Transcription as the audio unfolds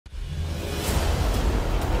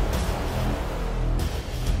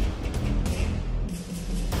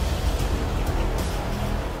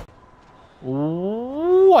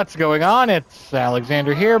What's going on? It's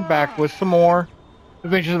Alexander here, back with some more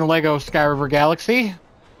Adventures in the Lego Skyriver Galaxy.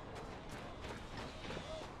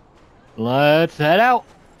 Let's head out.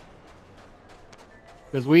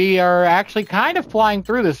 Because we are actually kind of flying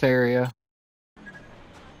through this area.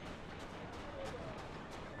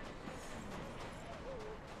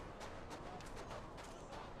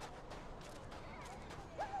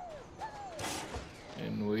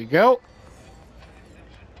 In we go.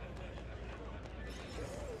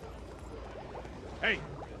 Hey,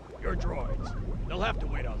 your droids. They'll have to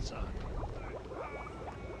wait outside.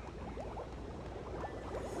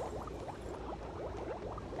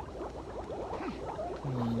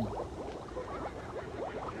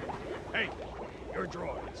 Hey, your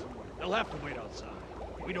droids. They'll have to wait outside.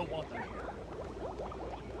 We don't want them here.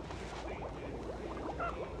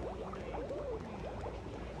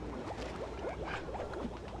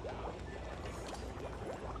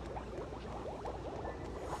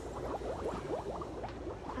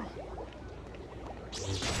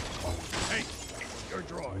 Hey, your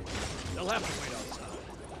droids. They'll have to wait outside.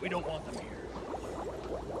 We don't want them here.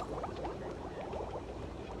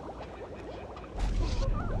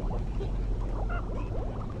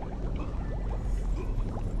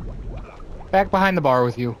 Back behind the bar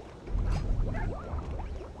with you.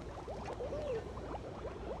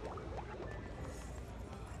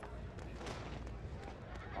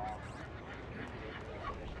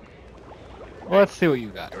 Let's see what you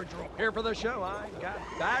got. Here for the show, I got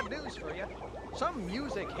bad news for you. Some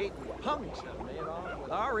music-hating punks have made off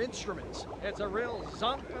with our instruments. It's a real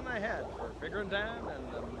zunk in the head for Figuring Dan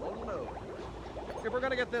and the Modal Nose. If we're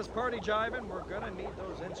gonna get this party jiving, we're gonna need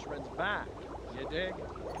those instruments back. You dig?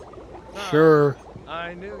 Sure.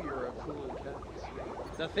 I knew you were a cool cat.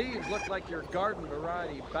 The thieves look like your garden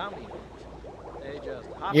variety bounty hunters. They just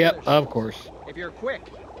hop in Yep, their of shoes. course. If you're quick,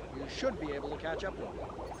 you should be able to catch up with them.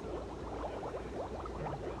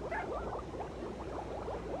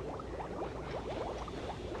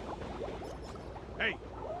 Hey,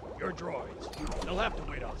 your droids. They'll have to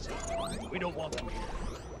wait outside. We don't want them here.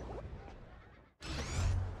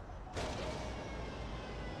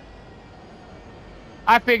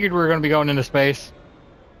 I figured we were going to be going into space.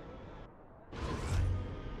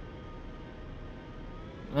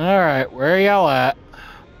 Alright, where are y'all at?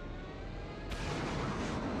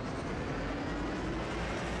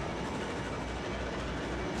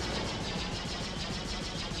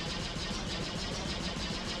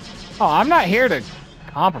 Oh, I'm not here to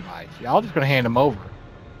compromise. Y'all just going to hand them over.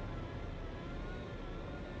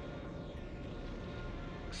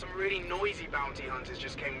 Some really noisy bounty hunters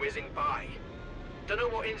just came whizzing by. Don't know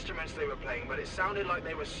what instruments they were playing, but it sounded like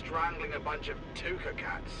they were strangling a bunch of Tuca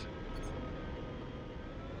cats.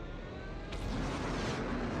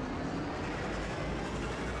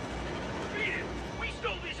 Beat it! We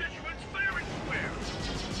stole these instruments fair and square!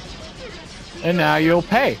 And now you'll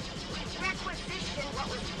pay. Requisition what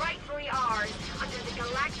was rightfully ours under the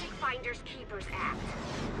Galactic Finders Keepers Act.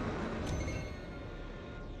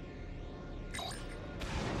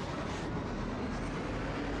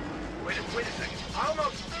 Wait a second. I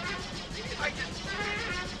almost... I just...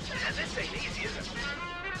 This ain't easy, is it?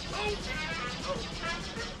 Oh!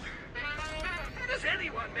 How does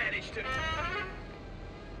anyone manage to...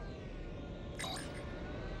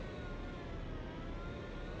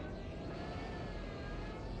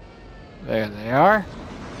 There they are.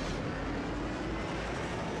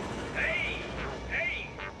 Hey! Hey!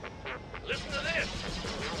 Listen to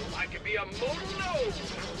this! I could be a modal node!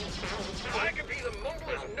 I could be the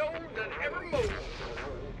modalest node that ever moved!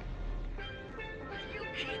 You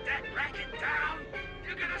keep that racket down!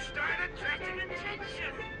 You're gonna start attracting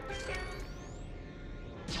attention!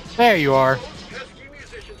 There you are. Those pesky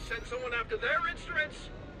musicians sent someone after their instruments!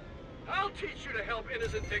 I'll teach you to help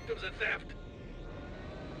innocent victims of theft!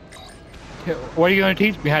 What are you going to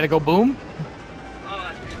teach me? How to go boom? Oh,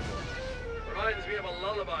 that's beautiful. Reminds me of a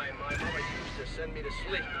lullaby my mama used to send me to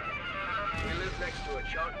sleep. We live next to a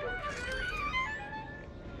chalkboard factory.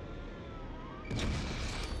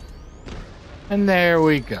 And there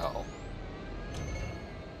we go.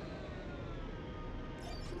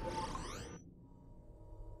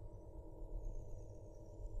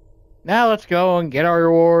 Now let's go and get our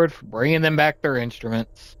reward for bringing them back their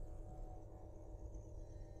instruments.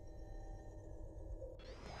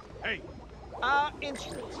 Hey,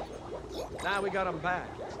 Instruments. Now we got them back.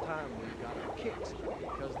 It's time we got our kicks.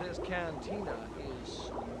 Because this cantina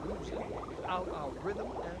is losing without our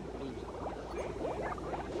rhythm and blues.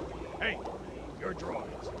 hey, your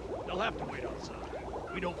droids. They'll have to wait outside.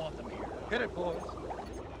 We don't want them here. Hit it, boys.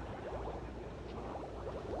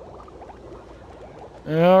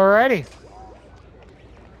 Alrighty.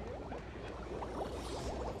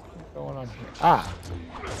 on here? Ah.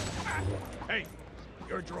 Hey,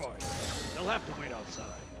 your droid. They'll have to wait outside.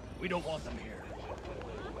 We don't want them here.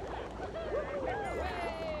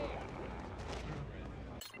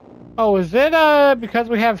 Oh, is it because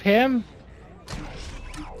we have him?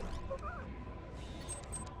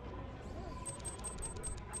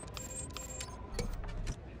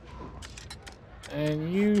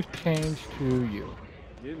 And you change to you.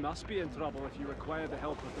 You must be in trouble if you require the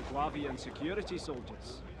help of the Guavian security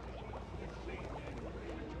soldiers.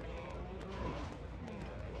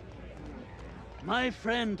 My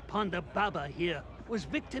friend Ponda Baba here was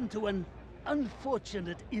victim to an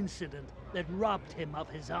unfortunate incident that robbed him of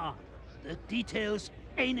his arm. The details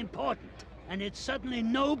ain't important, and it's certainly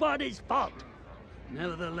nobody's fault.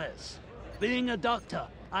 Nevertheless, being a doctor,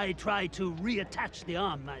 I tried to reattach the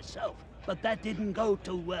arm myself, but that didn't go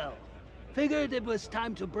too well. Figured it was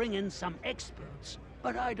time to bring in some experts,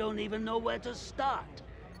 but I don't even know where to start.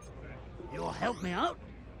 You'll help me out?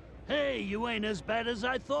 Hey, you ain't as bad as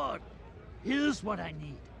I thought. Here's what I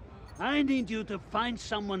need. I need you to find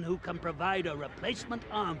someone who can provide a replacement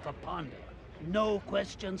arm for Ponda. No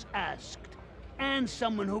questions asked. And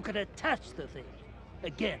someone who could attach the thing.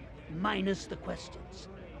 Again, minus the questions.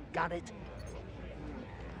 Got it?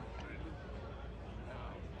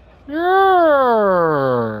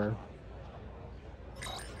 Sure.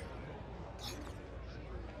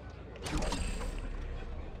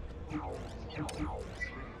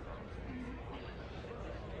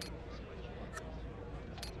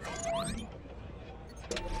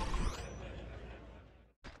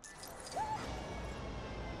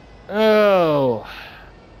 Oh.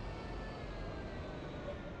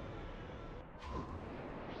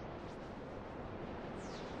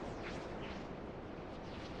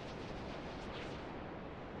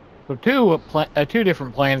 So two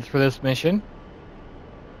different plans for this mission.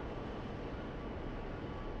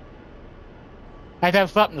 I have to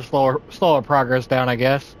have something to slow our progress down, I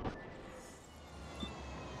guess.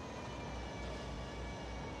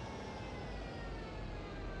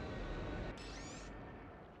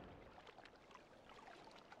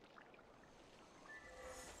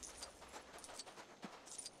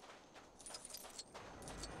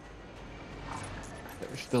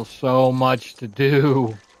 There's still so much to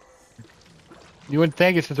do. You wouldn't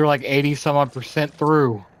think it since we're like 80-some-odd%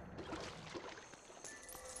 through.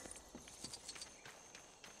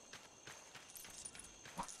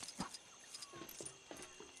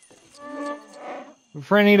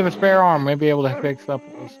 For any need of a spare arm, may be able to fix up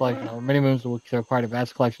this selection. Over many moons will kill quite a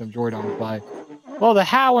vast collection of droid arms by. Well, the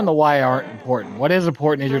how and the why aren't important. What is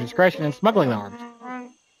important is your discretion in smuggling the arms.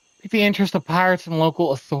 Pick the interest of pirates and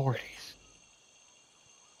local authorities.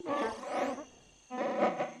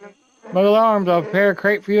 Smuggle arms, I'll prepare a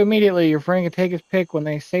crate for you immediately. Your friend can take his pick when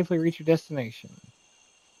they safely reach your destination.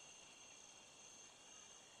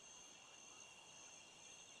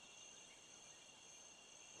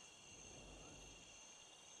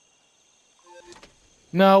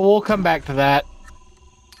 No, we'll come back to that.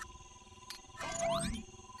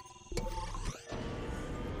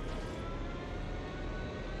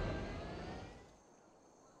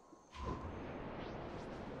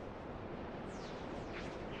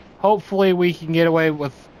 Hopefully we can get away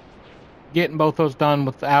with getting both those done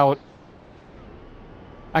without...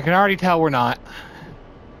 I can already tell we're not.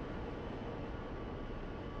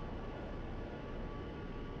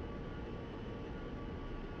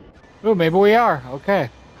 Ooh, maybe we are.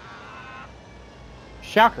 Okay.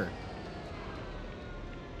 Shocker.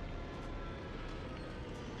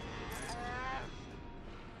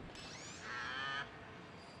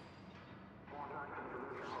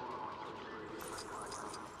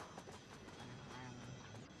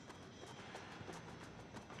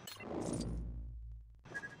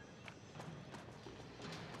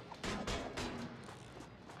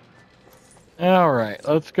 Alright,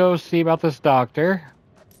 let's go see about this doctor.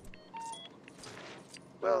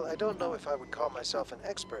 Well, I don't know if I would call myself an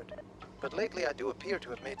expert, but lately I do appear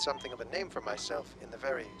to have made something of a name for myself in the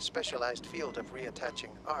very specialized field of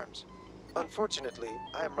reattaching arms. Unfortunately,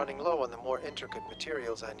 I am running low on the more intricate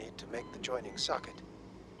materials I need to make the joining socket.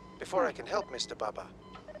 Before I can help, Mr. Baba,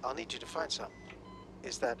 I'll need you to find some.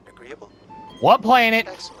 Is that agreeable? What planet?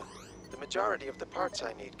 Excellent. The majority of the parts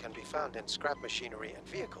I need can be found in scrap machinery and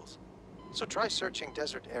vehicles. So try searching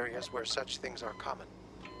desert areas where such things are common.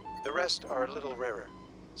 The rest are a little rarer,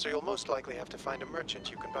 so you'll most likely have to find a merchant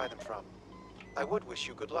you can buy them from. I would wish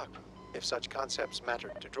you good luck, if such concepts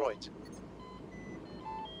mattered to droids.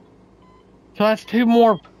 So that's two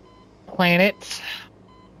more planets.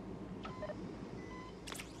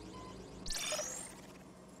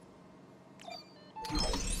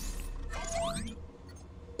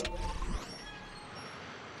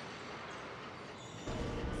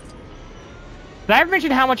 Did I ever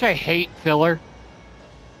mention how much I hate filler?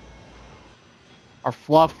 Or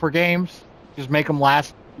fluff for games? Just make them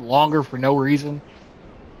last longer for no reason.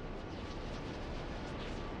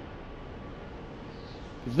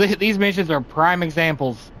 These missions are prime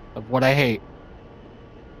examples of what I hate.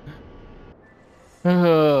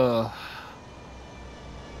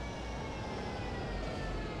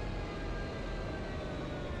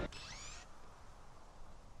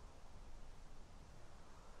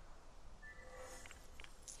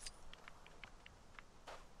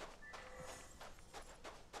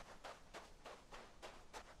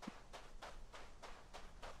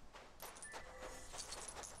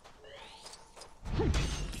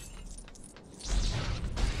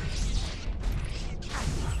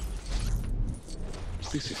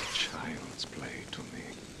 This is child's play to me.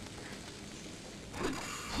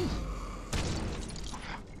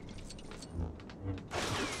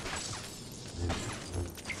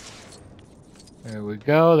 There we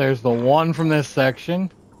go. There's the one from this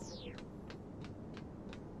section.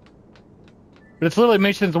 But it's literally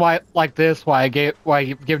missions like this why I've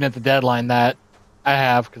given it the deadline that I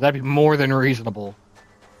have, because that'd be more than reasonable.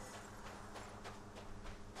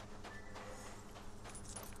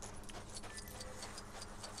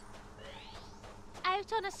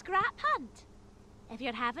 Out on a scrap hunt. If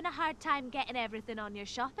you're having a hard time getting everything on your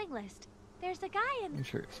shopping list, there's a guy in...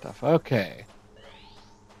 Sure stuff. Okay.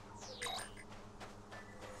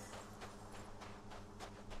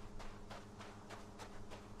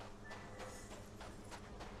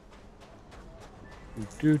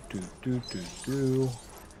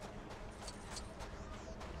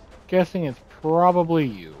 Guessing it's probably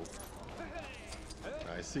you.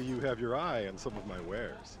 I see you have your eye on some of my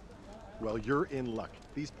wares. Well, you're in luck.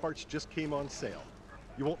 These parts just came on sale.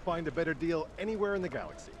 You won't find a better deal anywhere in the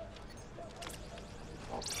galaxy.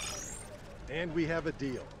 And we have a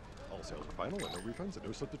deal. All sales are final and no refunds and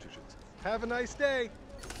no substitutions. Have a nice day!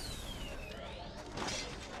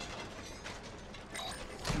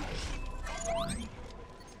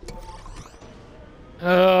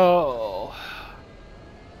 Oh.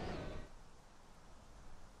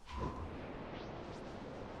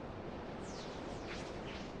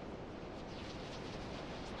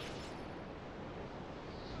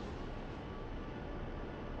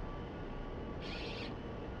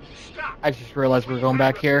 Stop! I just realized we're going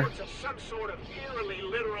back here. Reports of some sort of eerily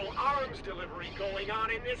literal arms delivery going on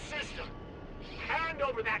in this system. Hand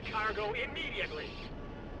over that cargo immediately.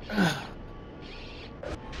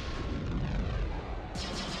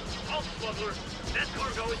 Halt, smuggler. That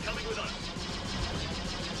cargo is coming with us.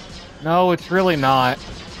 No, it's really not.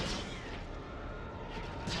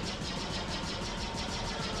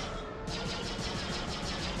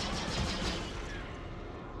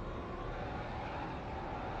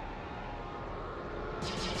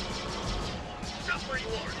 Stop where you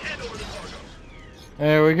are. Hand over the cargo.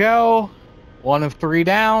 There we go. 1 of 3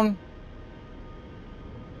 down.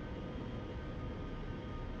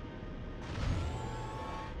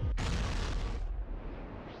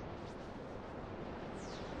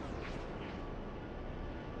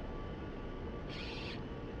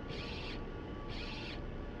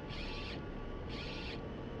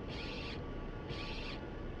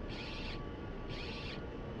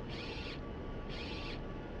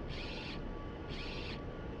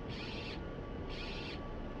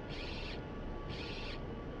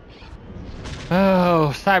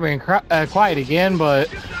 Oh, Cyber and quiet again, but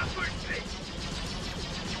Just stop pushing me.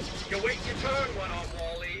 You're waiting your turn, one-off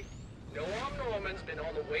Wally. No arm Norman's been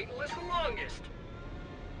on the waiting list the longest.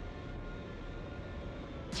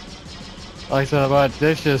 like I said, but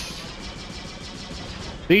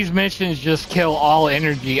these missions just kill all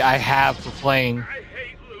energy I have for playing. I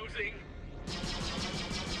hate losing.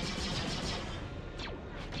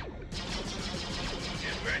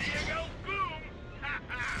 Get ready to go boom! Ha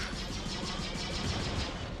ha!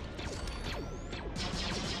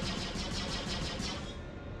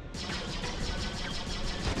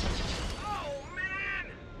 Oh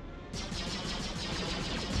man!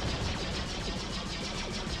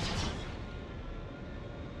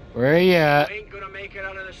 Where are you at? You ain't gonna make it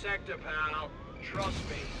out of the sector, pal. Trust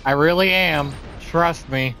me. I really am. Trust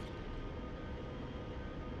me.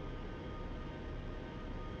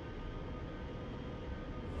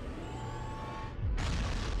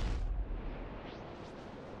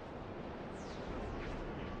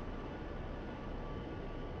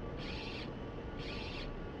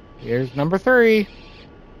 Here's number 3.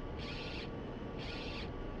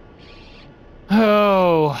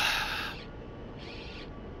 Oh.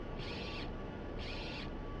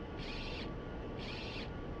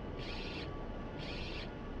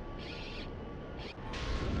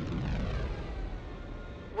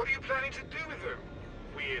 anything to do with them,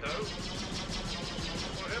 weirdo.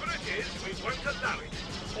 Whatever it is, we won't allow it.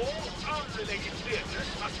 All unrelated business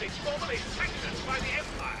must be formally sanctioned by the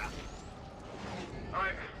Empire.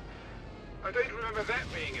 I don't remember that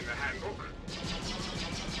being in the handbook.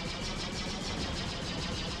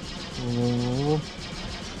 Ooh.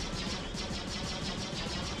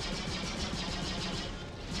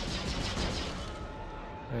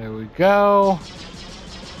 There we go.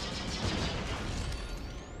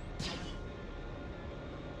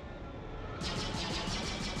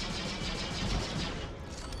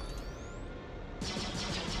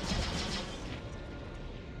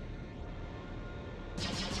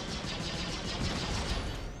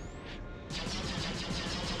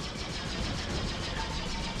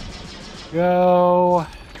 Go.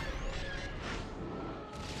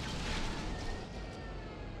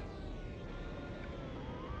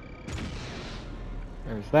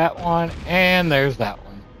 There's that one, and there's that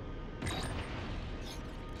one.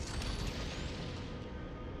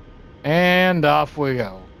 And off we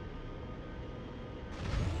go.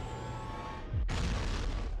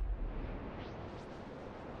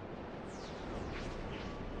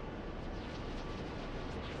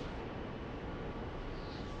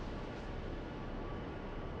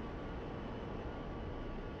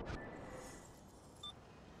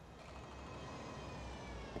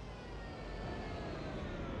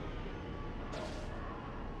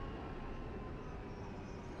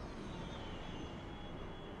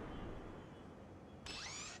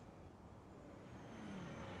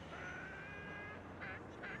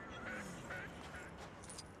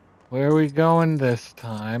 Where are we going this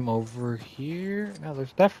time? Over here? No,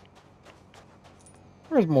 there's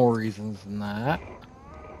more reasons than that. You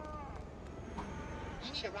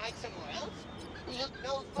need to ride somewhere else? Look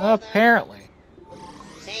no further. Apparently.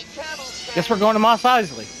 Safe travels, Guess we're going to Mos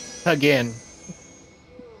Eisley again.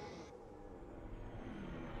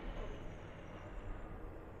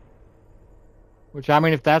 Which, I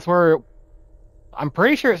mean, if that's where... I'm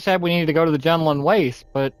pretty sure it said we needed to go to the Junlin Waste,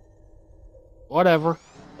 but... whatever.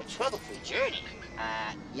 A trouble-free journey.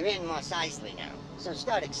 You're in Mos Eisley now, so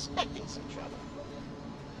start expecting some trouble.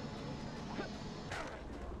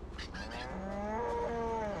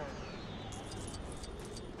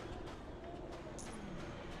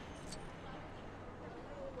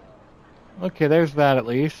 Okay, there's that at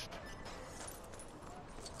least.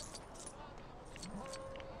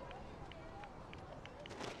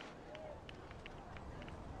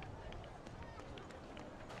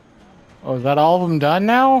 Oh, is that all of them done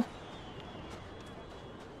now?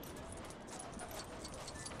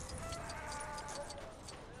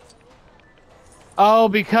 Oh,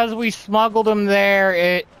 because we smuggled them there,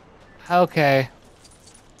 it... okay.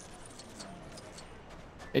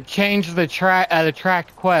 It changed the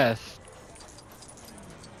tracked quest.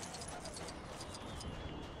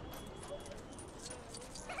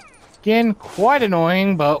 Again, quite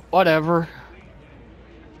annoying, but whatever.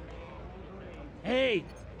 Hey,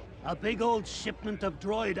 a big old shipment of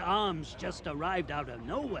droid arms just arrived out of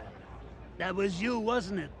nowhere. That was you,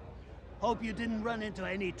 wasn't it? Hope you didn't run into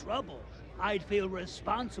any trouble. I'd feel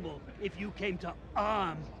responsible if you came to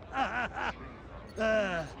arm. How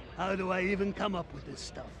do I even come up with this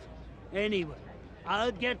stuff? Anyway,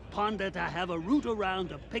 I'll get Ponda to have a route around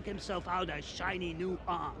to pick himself out a shiny new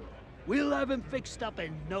arm. We'll have him fixed up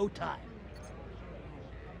in no time.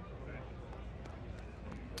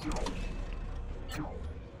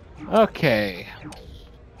 Okay.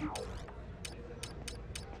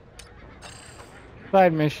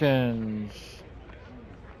 Side missions.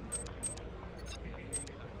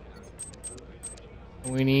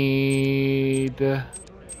 We need...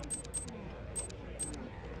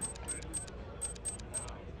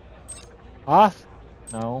 Hoth?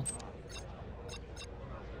 No.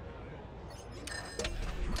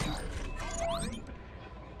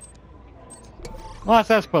 Los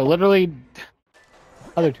Espo, literally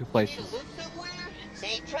other two places.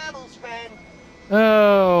 Safe travels, friend.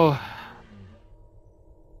 Oh.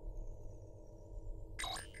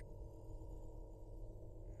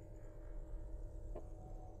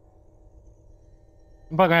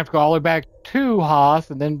 I'm probably gonna have to go all the way back to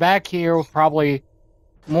Hoth, and then back here with probably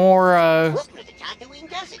more Welcome to the Tatooine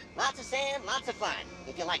Desert. Lots of sand, lots of fun.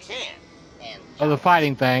 If you like sand. And of the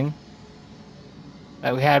fighting thing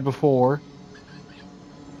that we had before.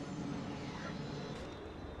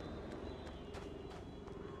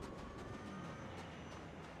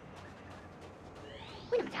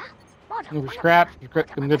 Scrap,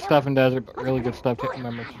 some good stuff in desert, but really good stuff taking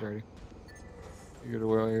my missions already. You're the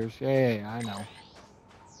warriors. Yeah, I know.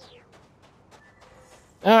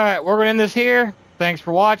 Alright, we're going to end this here. Thanks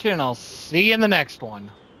for watching, and I'll see you in the next one.